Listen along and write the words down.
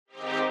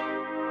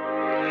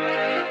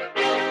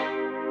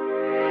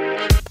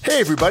Hey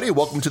everybody,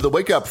 welcome to the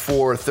Wake Up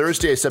for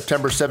Thursday,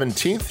 September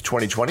 17th,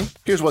 2020.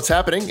 Here's what's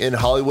happening in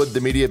Hollywood, the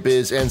media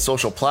biz, and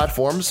social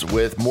platforms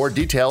with more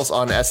details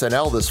on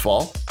SNL this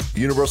fall.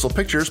 Universal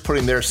Pictures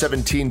putting their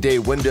 17-day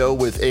window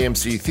with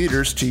AMC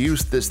theaters to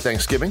use this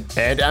Thanksgiving.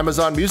 And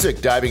Amazon Music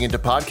diving into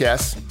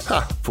podcasts.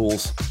 Ha,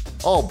 fools.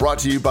 All brought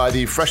to you by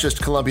the freshest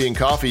Colombian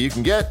coffee you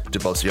can get,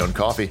 Devoción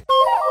Coffee.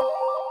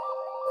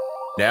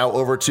 Now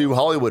over to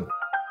Hollywood.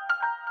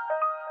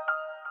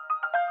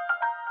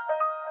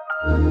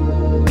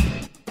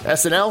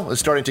 SNL is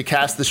starting to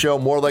cast the show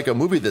more like a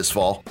movie this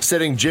fall,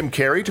 setting Jim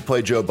Carrey to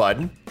play Joe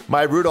Biden.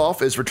 Maya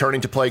Rudolph is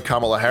returning to play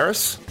Kamala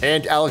Harris,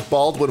 and Alec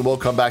Baldwin will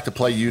come back to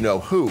play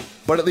you-know-who.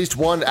 But at least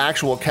one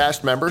actual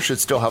cast member should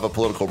still have a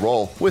political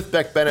role, with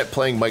Beck Bennett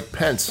playing Mike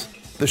Pence.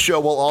 The show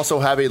will also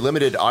have a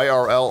limited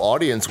IRL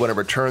audience when it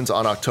returns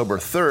on October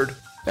 3rd,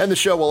 and the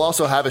show will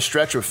also have a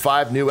stretch of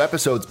 5 new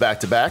episodes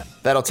back-to-back.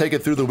 That'll take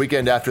it through the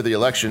weekend after the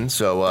election,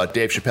 so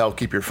Dave Chappelle,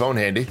 keep your phone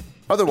handy.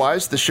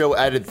 Otherwise, the show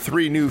added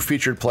 3 new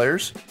featured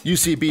players,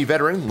 UCB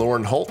veteran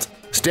Lauren Holt,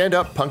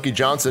 stand-up Punky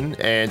Johnson,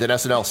 and an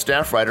SNL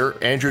staff writer,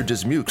 Andrew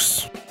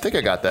Dismukes. I think I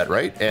got that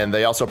right, and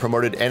they also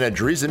promoted Anna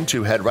Dreesen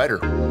to head writer.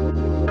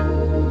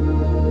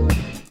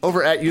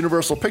 Over at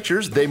Universal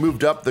Pictures, they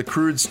moved up the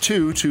CROODS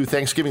 2 to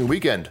Thanksgiving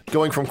weekend,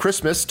 going from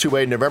Christmas to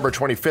a November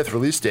 25th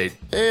release date,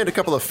 and a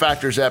couple of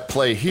factors at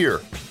play here.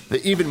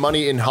 The even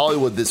money in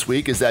Hollywood this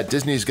week is that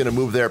Disney's going to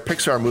move their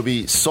Pixar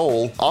movie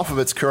Soul off of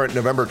its current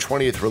November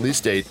 20th release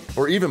date,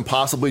 or even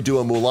possibly do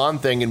a Mulan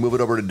thing and move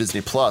it over to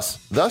Disney+,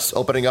 thus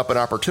opening up an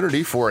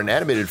opportunity for an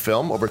animated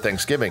film over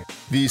Thanksgiving.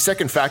 The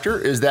second factor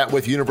is that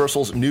with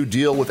Universal's new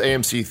deal with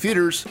AMC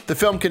theaters, the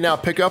film can now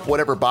pick up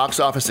whatever box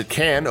office it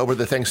can over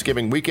the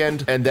Thanksgiving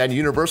weekend, and then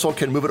Universal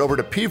can move it over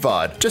to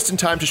PVOD, just in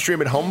time to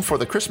stream it home for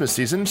the Christmas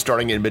season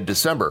starting in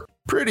mid-December.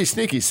 Pretty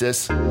sneaky,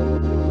 sis.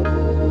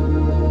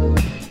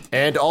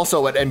 And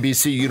also at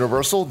NBC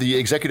Universal, the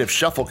executive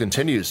shuffle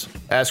continues,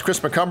 as Chris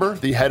McCumber,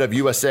 the head of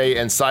USA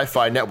and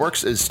Sci-Fi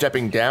Networks, is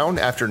stepping down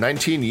after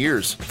 19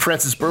 years.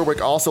 Frances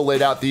Berwick also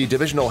laid out the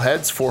divisional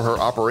heads for her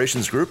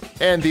operations group,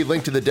 and the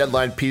link to the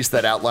Deadline piece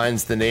that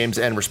outlines the names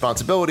and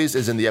responsibilities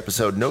is in the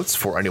episode notes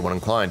for anyone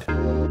inclined.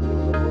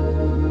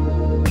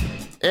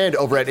 And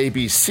over at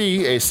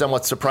ABC, a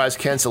somewhat surprise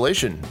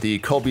cancellation, the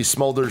Colby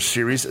Smulders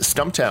series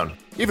Stumptown.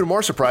 Even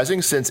more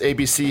surprising since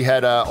ABC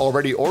had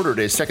already ordered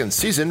a second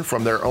season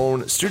from their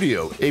own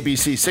studio,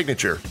 ABC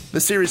Signature. The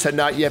series had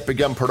not yet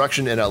begun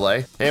production in LA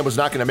and was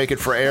not going to make it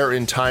for air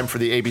in time for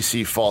the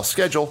ABC fall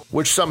schedule,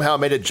 which somehow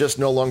made it just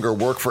no longer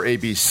work for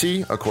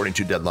ABC, according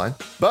to Deadline.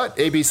 But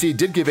ABC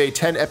did give a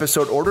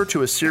 10-episode order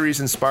to a series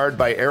inspired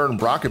by Aaron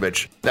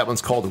Brockovich. That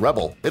one's called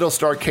Rebel. It'll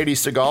star Katie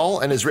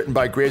Sagal and is written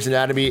by Grey's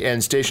Anatomy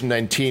and Station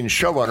 19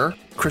 showrunner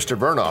Krista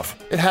Vernoff.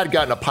 It had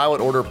gotten a pilot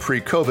order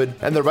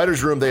pre-COVID, and the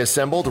writer's room they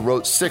assembled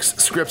wrote 6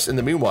 scripts in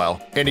the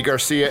meanwhile. Andy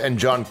Garcia and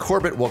John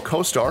Corbett will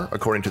co-star,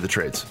 according to the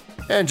trades.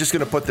 And just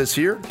gonna put this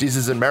here,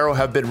 Deezus and Mero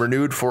have been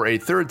renewed for a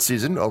 3rd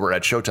season over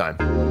at Showtime.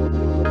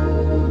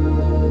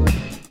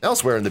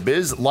 Elsewhere in the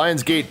biz,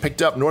 Lionsgate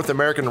picked up North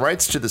American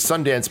rights to the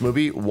Sundance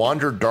movie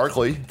Wander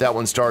Darkly. That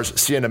one stars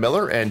Sienna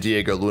Miller and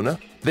Diego Luna.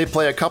 They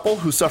play a couple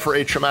who suffer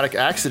a traumatic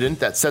accident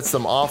that sets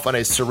them off on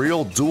a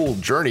surreal dual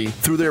journey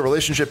through their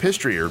relationship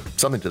history, or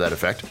something to that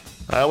effect.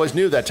 I always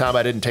knew that time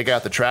I didn't take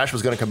out the trash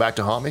was going to come back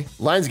to haunt me.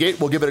 Lionsgate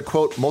will give it a,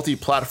 quote,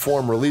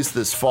 multi-platform release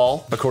this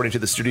fall, according to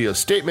the studio's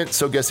statement,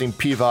 so guessing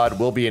PVOD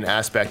will be an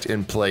aspect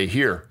in play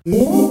here. And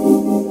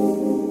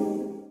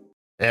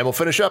we'll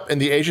finish up in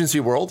the agency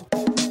world,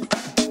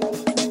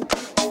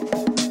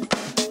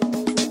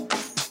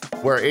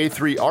 where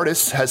A3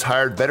 Artists has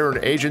hired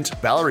veteran agent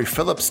Valerie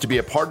Phillips to be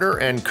a partner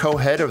and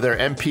co-head of their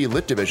MP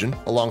Lit division,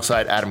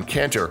 alongside Adam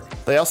Cantor.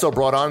 They also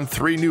brought on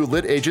 3 new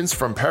Lit agents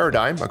from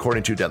Paradigm,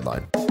 according to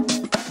Deadline.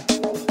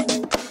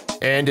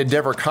 And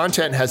Endeavor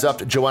Content has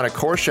upped Joanna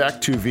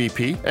Korshak to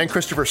VP and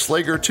Christopher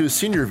Slager to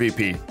Senior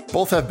VP.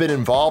 Both have been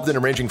involved in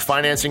arranging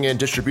financing and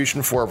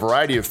distribution for a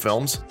variety of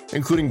films,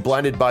 including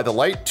Blinded by the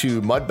Light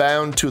to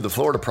Mudbound to The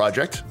Florida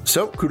Project.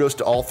 So kudos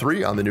to all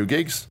 3 on the new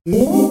gigs.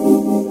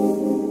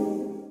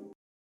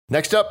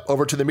 Next up,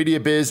 over to the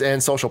media biz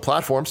and social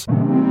platforms.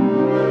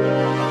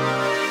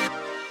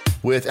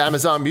 With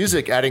Amazon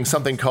Music adding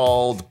something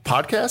called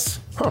podcasts?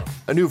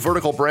 A new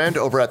vertical brand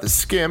over at the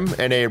SKIMM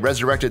and a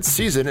resurrected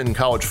season in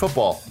college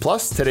football.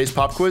 Plus, today's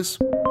pop quiz.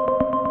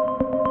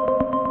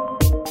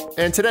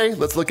 And today,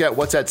 let's look at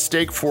what's at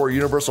stake for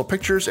Universal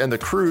Pictures and the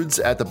CROODS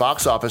at the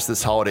box office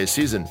this holiday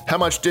season. How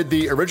much did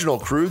the original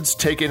CROODS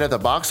take in at the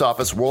box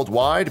office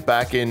worldwide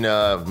back in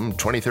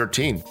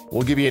 2013?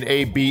 We'll give you an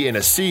A, B, and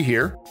a C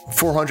here.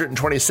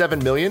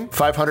 $427 million,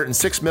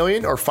 $506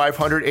 million, or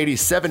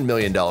 $587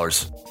 million?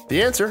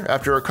 The answer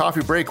after a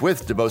coffee break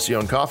with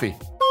Devoción Coffee.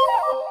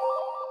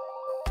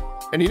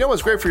 And you know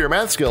what's great for your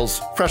math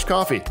skills? Fresh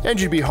coffee. And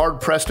you'd be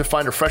hard-pressed to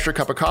find a fresher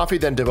cup of coffee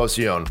than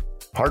Devoción.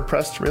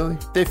 Hard-pressed, really?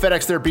 They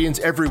FedEx their beans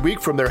every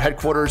week from their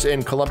headquarters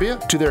in Columbia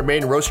to their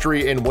main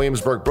roastery in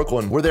Williamsburg,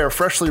 Brooklyn, where they are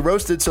freshly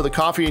roasted so the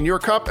coffee in your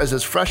cup is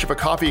as fresh of a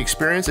coffee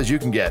experience as you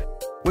can get.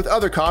 With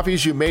other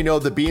coffees, you may know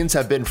the beans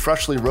have been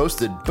freshly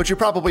roasted, but you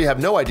probably have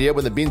no idea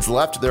when the beans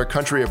left their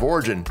country of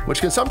origin,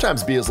 which can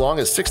sometimes be as long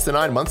as 6 to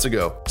 9 months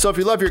ago. So if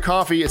you love your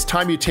coffee, it's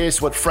time you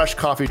taste what fresh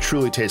coffee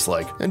truly tastes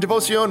like. And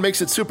Devoción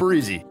makes it super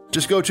easy.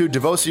 Just go to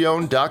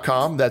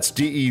Devoción.com, that's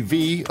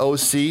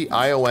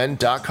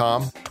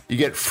DEVOCION.com. You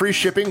get free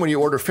shipping when you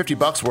order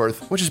 $50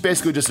 worth, which is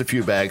basically just a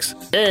few bags.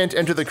 And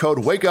enter the code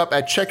WAKEUP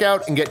at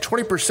checkout and get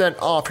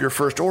 20% off your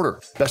first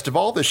order. Best of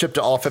all, they ship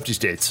to all 50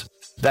 states.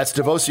 That's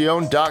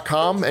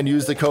Devoción.com and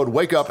use the code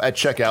WAKEUP at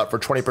checkout for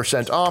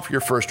 20% off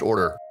your first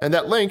order. And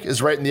that link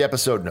is right in the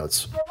episode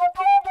notes.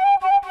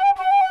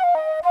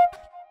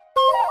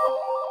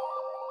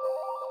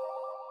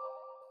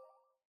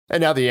 And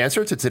now the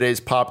answer to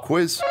today's pop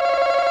quiz.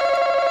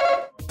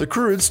 The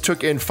CROODS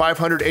took in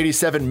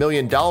 $587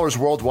 million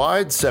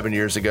worldwide 7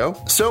 years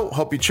ago, so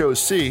hope you chose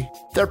C.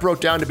 That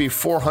broke down to be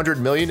 $400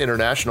 million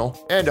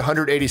international and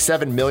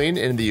 $187 million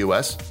in the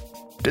US.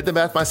 Did the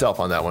math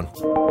myself on that one.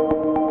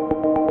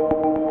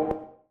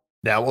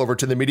 Now over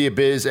to the media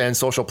biz and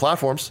social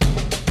platforms.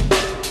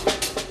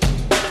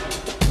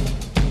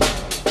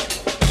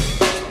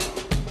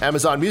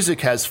 Amazon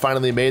Music has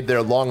finally made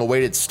their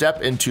long-awaited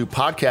step into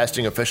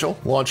podcasting official,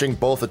 launching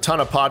both a ton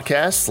of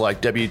podcasts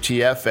like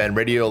WTF and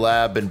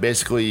Radiolab and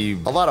basically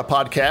a lot of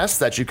podcasts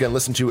that you can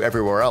listen to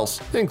everywhere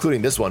else,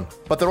 including this one.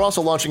 But they're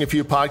also launching a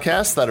few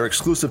podcasts that are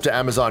exclusive to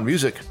Amazon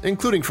Music,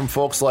 including from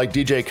folks like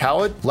DJ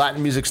Khaled,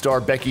 Latin music star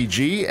Becky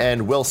G,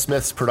 and Will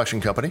Smith's production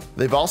company.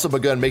 They've also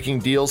begun making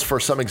deals for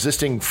some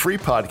existing free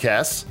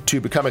podcasts to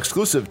become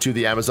exclusive to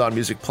the Amazon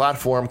Music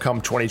platform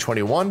come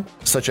 2021,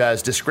 such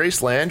as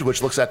Disgraceland,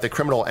 which looks at the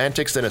criminal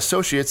antics and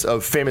associates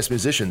of famous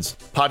musicians.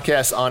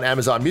 Podcasts on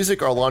Amazon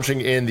Music are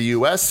launching in the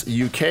US,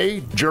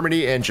 UK,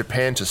 Germany, and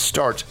Japan to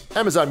start.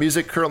 Amazon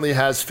Music currently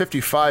has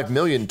 55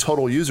 million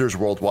total users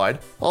worldwide,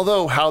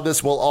 although how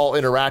this will all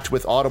interact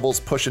with Audible's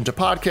push into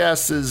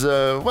podcasts is,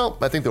 well,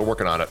 I think they're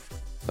working on it.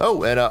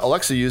 Oh, and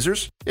Alexa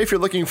users, if you're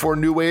looking for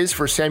new ways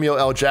for Samuel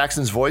L.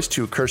 Jackson's voice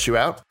to curse you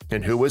out,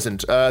 and who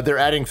isn't, they're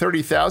adding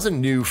 30,000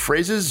 new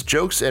phrases,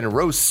 jokes, and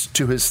roasts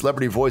to his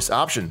celebrity voice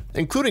option,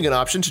 including an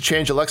option to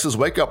change Alexa's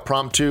wake-up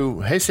prompt to,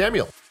 "Hey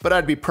Samuel." But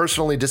I'd be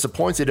personally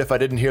disappointed if I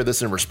didn't hear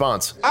this in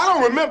response. I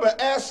don't remember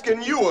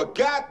asking you a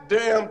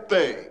goddamn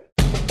thing.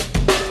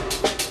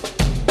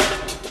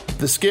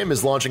 The SKIMM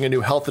is launching a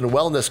new health and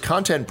wellness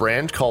content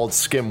brand called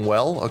SKIMM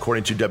Well,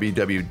 according to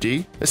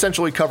WWD,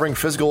 essentially covering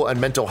physical and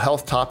mental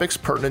health topics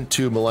pertinent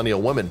to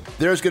millennial women.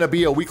 There's going to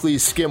be a weekly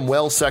SKIMM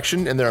Well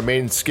section in their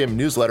main SKIMM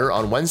newsletter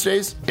on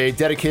Wednesdays, a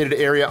dedicated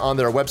area on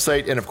their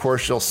website, and of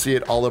course you'll see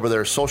it all over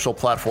their social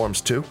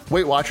platforms too.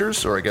 Weight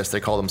Watchers, or I guess they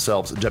call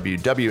themselves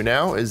WW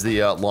now, is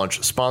the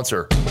launch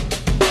sponsor.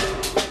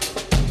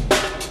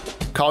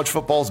 College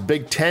football's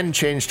Big Ten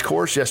changed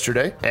course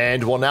yesterday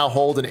and will now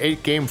hold an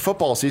 8-game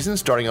football season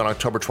starting on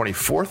October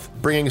 24th,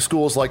 bringing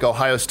schools like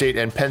Ohio State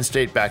and Penn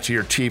State back to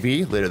your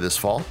TV later this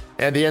fall.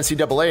 And the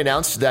NCAA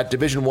announced that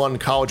Division I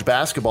college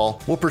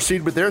basketball will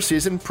proceed with their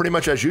season pretty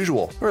much as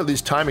usual, or at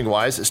least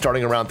timing-wise,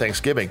 starting around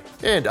Thanksgiving.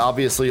 And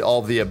obviously all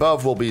of the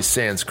above will be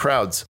sans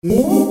crowds.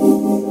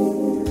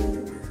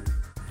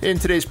 In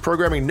today's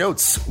programming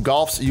notes,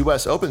 golf's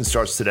US Open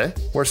starts today,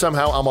 where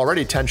somehow I'm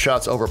already 10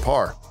 shots over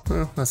par.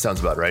 That sounds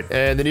about right.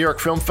 And the New York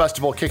Film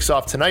Festival kicks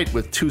off tonight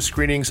with 2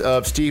 screenings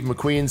of Steve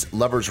McQueen's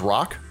Lovers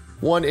Rock,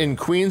 one in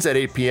Queens at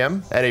 8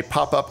 p.m. at a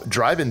pop-up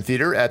drive-in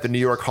theater at the New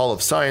York Hall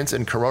of Science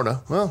in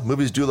Corona. Well,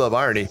 movies do love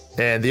irony.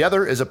 And the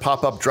other is a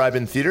pop-up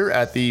drive-in theater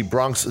at the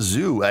Bronx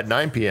Zoo at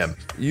 9 p.m.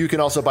 You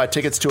can also buy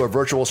tickets to a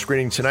virtual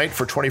screening tonight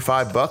for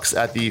 $25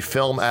 at the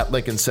Film at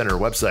Lincoln Center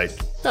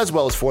website. As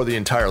well as for the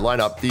entire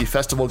lineup, the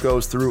festival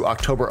goes through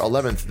October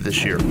 11th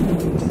this year.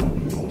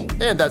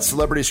 And that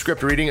celebrity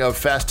script reading of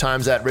Fast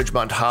Times at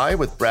Ridgemont High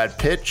with Brad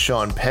Pitt,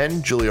 Sean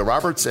Penn, Julia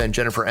Roberts, and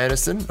Jennifer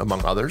Aniston,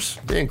 among others,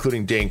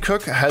 including Dane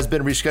Cook, has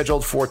been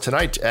rescheduled for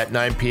tonight at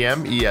 9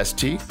 p.m.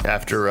 EST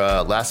after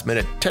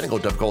last-minute technical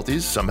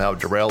difficulties somehow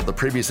derailed the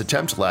previous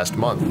attempt last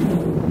month.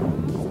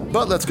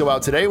 But let's go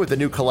out today with a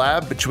new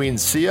collab between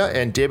Sia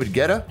and David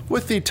Guetta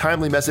with the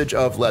timely message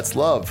of Let's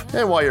Love.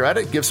 And while you're at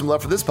it, give some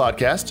love for this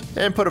podcast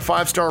and put a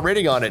 5-star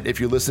rating on it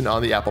if you listen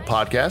on the Apple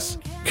Podcasts.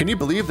 Can you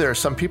believe there are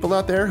some people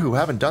out there who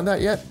haven't done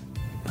that yet?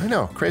 I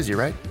know, crazy,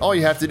 right? All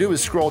you have to do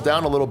is scroll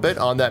down a little bit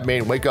on that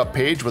main Wake Up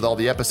page with all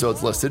the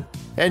episodes listed,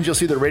 and you'll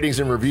see the ratings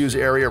and reviews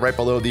area right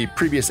below the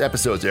previous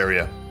episodes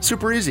area.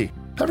 Super easy.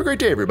 Have a great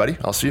day, everybody.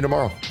 I'll see you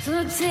tomorrow.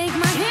 So take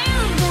my hand.